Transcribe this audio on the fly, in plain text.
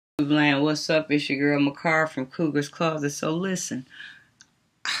Land, what's up? It's your girl McCar from Cougar's Closet. So listen,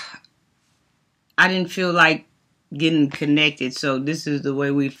 I didn't feel like getting connected, so this is the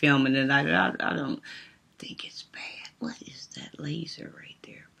way we filming tonight. I don't think it's bad. What is that laser right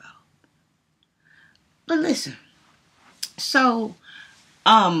there about? But listen, so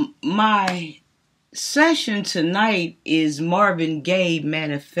my session tonight is Marvin Gaye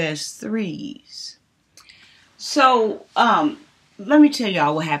Manifest Threes. So let me tell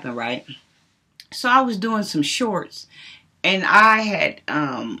y'all what happened, right? So I was doing some shorts, and I had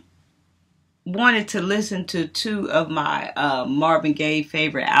wanted to listen to two of my Marvin Gaye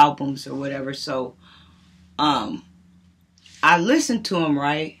favorite albums or whatever. So I listened to them,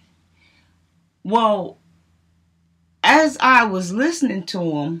 right? Well, as I was listening to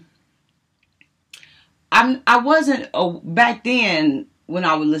them, I wasn't back then. When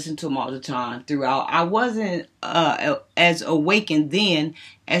I would listen to them all the time throughout, I wasn't as awakened then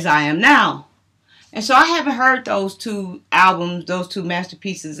as I am now. And so I haven't heard those two albums, those two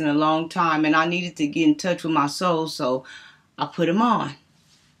masterpieces in a long time, and I needed to get in touch with my soul, so I put them on.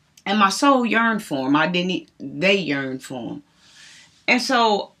 And my soul yearned for them. They yearned for them. And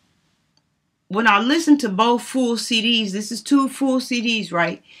so when I listened to both full CDs, this is two full CDs,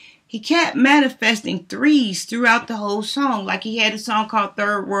 right? He kept manifesting threes throughout the whole song. Like he had a song called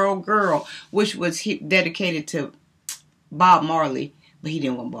Third World Girl, which was dedicated to Bob Marley. But he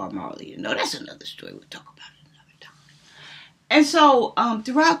didn't want Bob Marley. That's another story. We'll talk about it another time. And so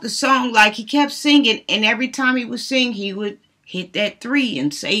throughout the song, like he kept singing. And every time he would sing, he would hit that three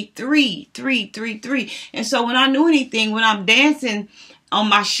and say three, three, three, three. And so when I knew anything, when I'm dancing on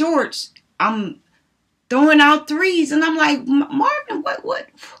my shorts, I'm throwing out threes. And I'm like, Marvin,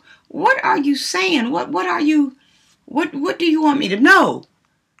 what are you saying? What do you want me to know?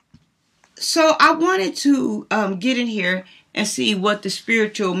 So I wanted to get in here and see what the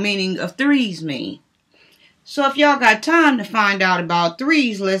spiritual meaning of threes mean. So if y'all got time to find out about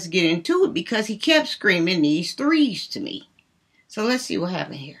threes, let's get into it, because he kept screaming these threes to me. So let's see what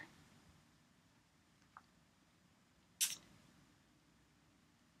happened here.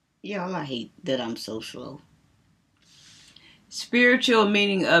 Y'all, I hate that I'm so slow. Spiritual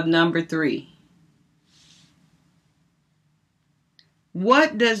meaning of number three.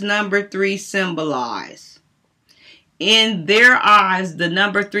 What does number three symbolize? In their eyes, the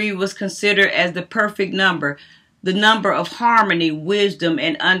number three was considered as the perfect number, the number of harmony, wisdom,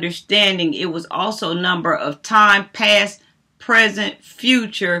 and understanding. It was also a number of time, past, present,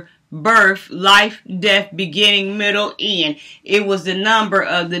 future, birth, life, death, beginning, middle, end. It was the number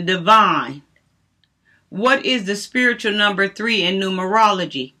of the divine. What is the spiritual number three in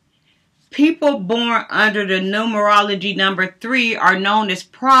numerology? People born under the numerology number three are known as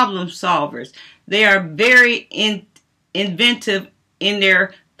problem solvers. They are very inventive in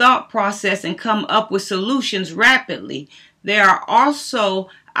their thought process and come up with solutions rapidly. They are also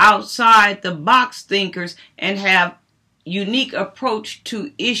outside the box thinkers and have unique approach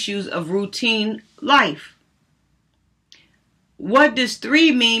to issues of routine life. What does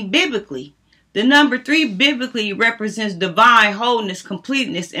three mean biblically? The number three biblically represents divine wholeness,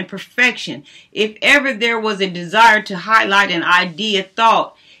 completeness, and perfection. If ever there was a desire to highlight an idea,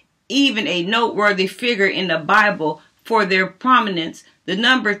 thought, even a noteworthy figure in the Bible for their prominence, the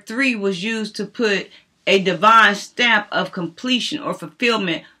number three was used to put a divine stamp of completion or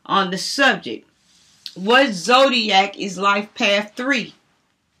fulfillment on the subject. What zodiac is life path three?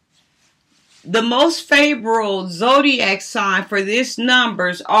 The most favorable zodiac sign for this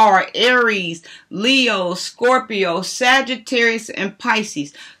numbers are Aries, Leo, Scorpio, Sagittarius, and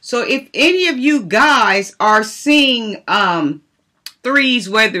Pisces. So if any of you guys are seeing threes,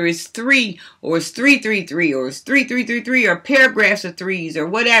 whether it's three or it's 333 or it's 3333 or paragraphs of threes or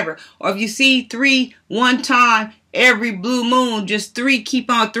whatever, or if you see three one time every blue moon, just three, keep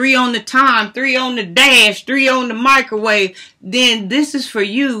on three on the time, three on the dash, three on the microwave, then this is for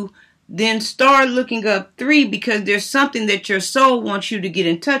you. Then start looking up three, because there's something that your soul wants you to get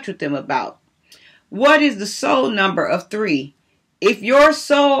in touch with them about. What is the soul number of three? If your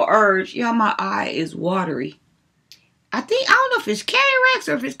soul urge, y'all, my eye is watery. I don't know if it's cataracts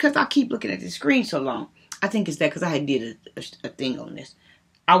or if it's because I keep looking at the screen so long. I think it's that because I had did a thing on this.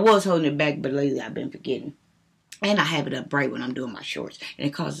 I was holding it back, but lately I've been forgetting. And I have it up bright when I'm doing my shorts, and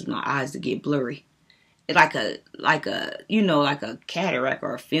it causes my eyes to get blurry. Like a cataract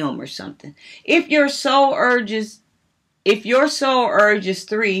or a film or something. If your soul urges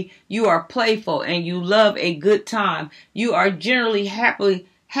three, you are playful and you love a good time. You are generally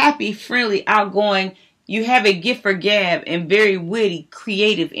happy, friendly, outgoing. You have a gift for gab and very witty,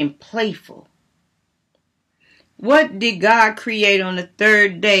 creative, and playful. What did God create on the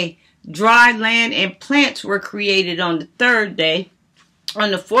third day? Dry land and plants were created on the third day.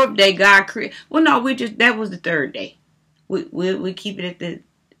 On the fourth day, God created. Well, no, that was the third day. We keep it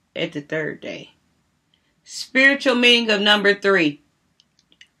at the third day. Spiritual meaning of number 3.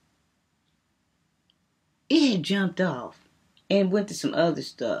 It had jumped off and went to some other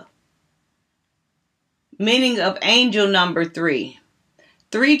stuff. Meaning of angel number 3.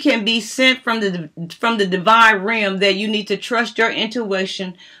 3 can be sent from the divine realm that you need to trust your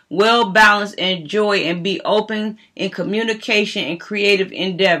intuition, well balanced, enjoy, and be open in communication and creative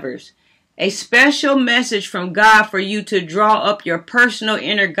endeavors. A special message from God for you to draw up your personal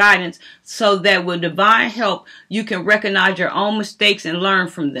inner guidance so that with divine help you can recognize your own mistakes and learn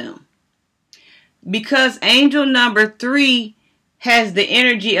from them. Because angel number 3 has the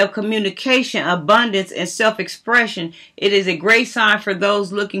energy of communication, abundance, and self-expression, it is a great sign for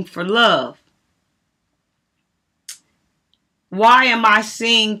those looking for love. Why am I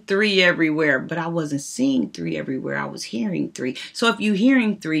seeing 3 everywhere? But I wasn't seeing 3 everywhere. I was hearing 3. So if you're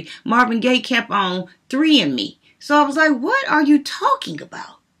hearing 3, Marvin Gaye kept on 3ing me. So I was like, what are you talking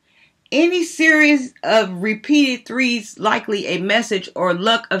about? Any series of repeated 3s, likely a message or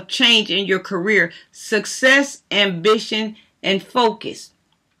luck of change in your career, success, ambition, and focus.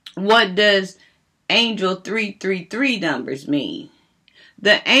 What does angel 333 numbers mean?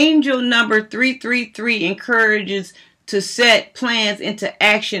 The angel number 333 encourages to set plans into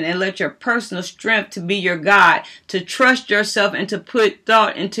action and let your personal strength to be your guide, to trust yourself and to put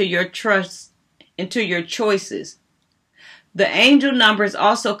thought into your choices. The angel number is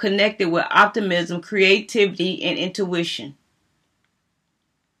also connected with optimism, creativity, and intuition.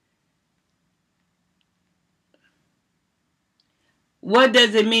 What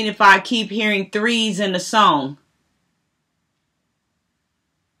does it mean if I keep hearing 3s in a song?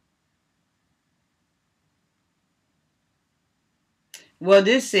 Well,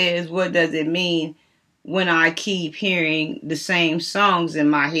 this says, what does it mean when I keep hearing the same songs in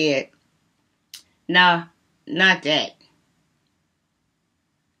my head? No, not that.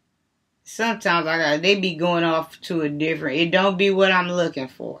 Sometimes they be going off to a different, it don't be what I'm looking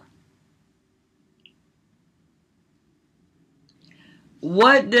for.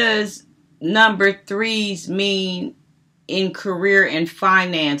 What does number 3s mean in career and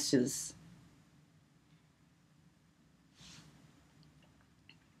finances?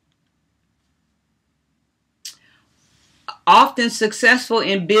 Often successful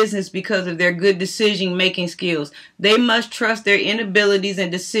in business because of their good decision-making skills. They must trust their inabilities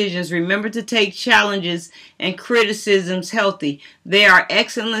and decisions. Remember to take challenges and criticisms healthy. They are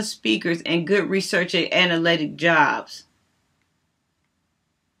excellent speakers and good research at analytic jobs.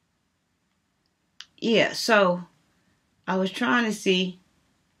 Yeah, so I was trying to see.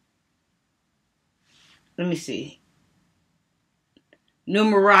 Let me see.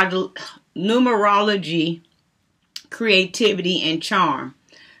 Numerology, creativity, and charm.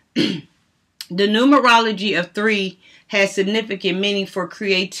 The numerology of 3 has significant meaning for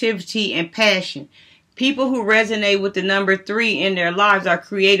creativity and passion. People who resonate with the number 3 in their lives are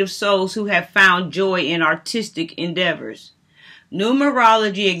creative souls who have found joy in artistic endeavors.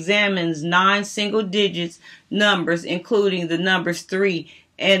 Numerology examines 9 single digits numbers, including the numbers 3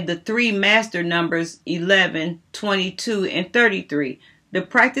 and the 3 master numbers 11, 22, and 33. The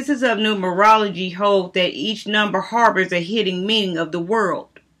practices of numerology hold that each number harbors a hidden meaning of the world.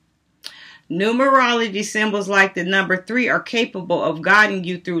 Numerology symbols like the number 3 are capable of guiding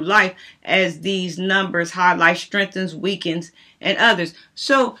you through life as these numbers highlight, strengthens, weakens, and others.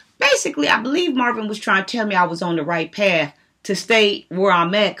 So basically, I believe Marvin was trying to tell me I was on the right path to stay where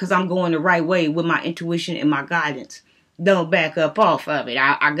I'm at because I'm going the right way with my intuition and my guidance. Don't back up off of it.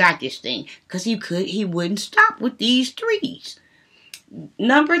 I got this thing. Because he wouldn't stop with these 3s.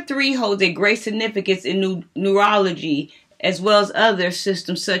 Number 3 holds a great significance in numerology as well as other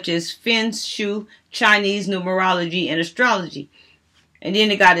systems such as Feng Shui, Chinese numerology, and astrology. And then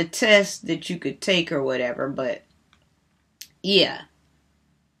they got a test that you could take or whatever. But yeah.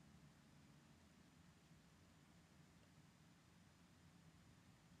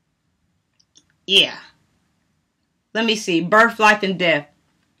 Yeah. Let me see. Birth, life, and death.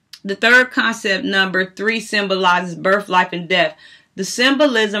 The third concept, number 3, symbolizes birth, life, and death. The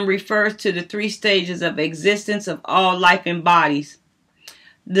symbolism refers to the 3 stages of existence of all life and bodies.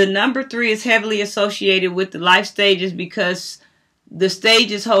 The number 3 is heavily associated with the life stages because the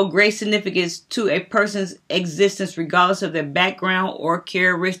stages hold great significance to a person's existence regardless of their background or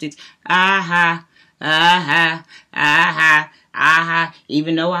characteristics. Aha, aha, aha, aha.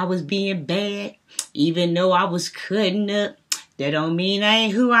 Even though I was being bad, even though I was cutting up, that don't mean I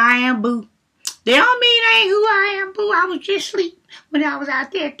ain't who I am, boo. They don't mean I ain't who I am, boo. I was just asleep when I was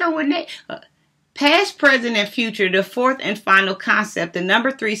out there throwing that. Past, present, and future, the fourth and final concept. The number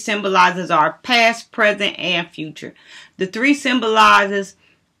 3 symbolizes our past, present, and future. The 3 symbolizes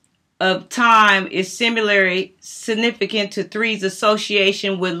of time is similarly significant to 3's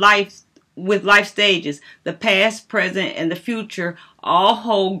association with life stages. The past, present, and the future all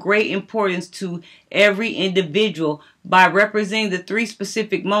hold great importance to every individual by representing the 3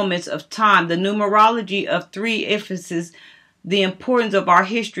 specific moments of time. The numerology of 3 emphasizes the importance of our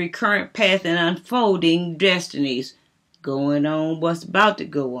history, current path, and unfolding destinies. Going on what's about to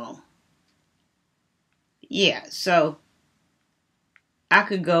go on. Yeah, so I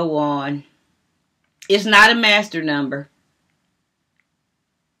could go on. It's not a master number.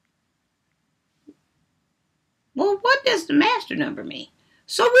 Well, what does the master number mean?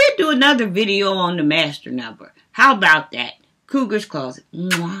 So we'll do another video on the master number. How about that? Cougar's Closet.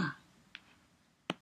 Mwah.